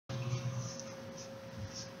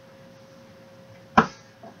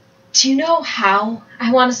Do you know how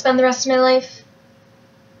I want to spend the rest of my life?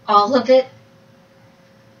 All of it?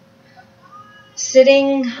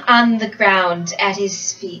 Sitting on the ground at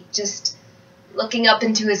his feet, just looking up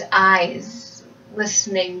into his eyes,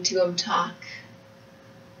 listening to him talk.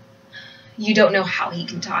 You don't know how he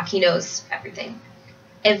can talk. He knows everything.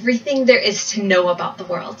 Everything there is to know about the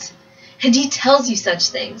world. And he tells you such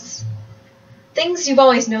things. Things you've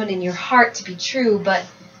always known in your heart to be true, but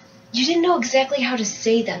you didn't know exactly how to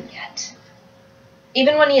say them yet.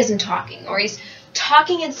 Even when he isn't talking, or he's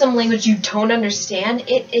talking in some language you don't understand,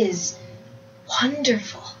 it is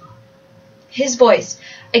wonderful. His voice,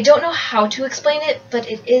 I don't know how to explain it, but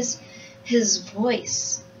it is his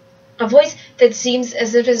voice. A voice that seems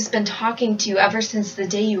as if it has been talking to you ever since the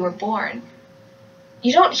day you were born.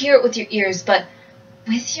 You don't hear it with your ears, but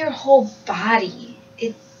with your whole body.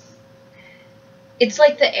 It's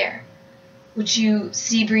like the air, which you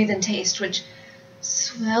see, breathe, and taste, which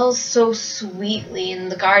smells so sweetly in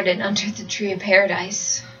the garden under the tree of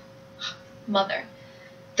paradise. Mother,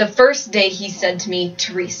 the first day he said to me,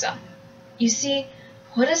 Teresa. You see,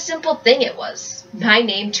 what a simple thing it was. My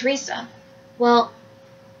name, Teresa. Well,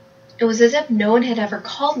 it was as if no one had ever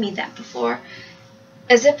called me that before,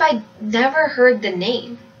 as if I'd never heard the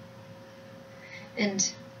name.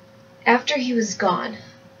 And after he was gone,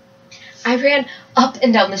 I ran up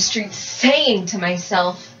and down the street saying to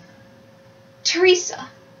myself, Teresa,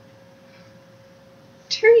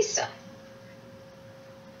 Teresa,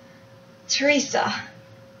 Teresa,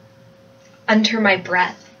 under my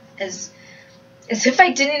breath, as if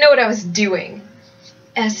I didn't know what I was doing,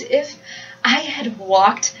 as if I had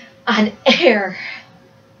walked on air.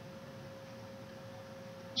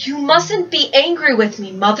 You mustn't be angry with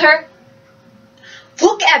me, Mother.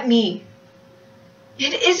 Look at me.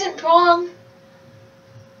 It isn't wrong.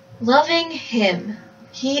 Loving him,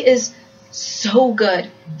 he is so good,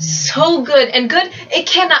 and good it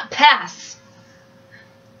cannot pass.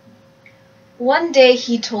 One day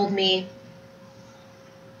he told me,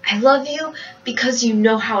 I love you because you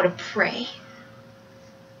know how to pray.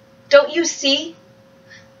 Don't you see?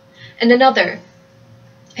 And another,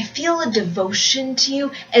 I feel a devotion to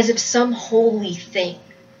you as if some holy thing.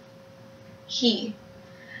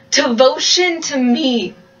 Devotion to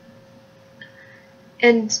me.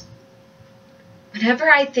 And whenever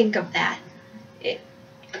I think of that,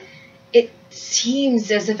 it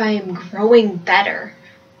seems as if I am growing better,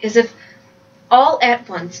 as if all at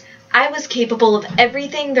once I was capable of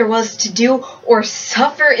everything there was to do or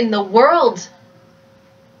suffer in the world,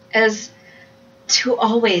 as to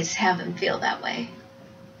always have him feel that way.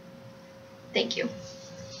 Thank you.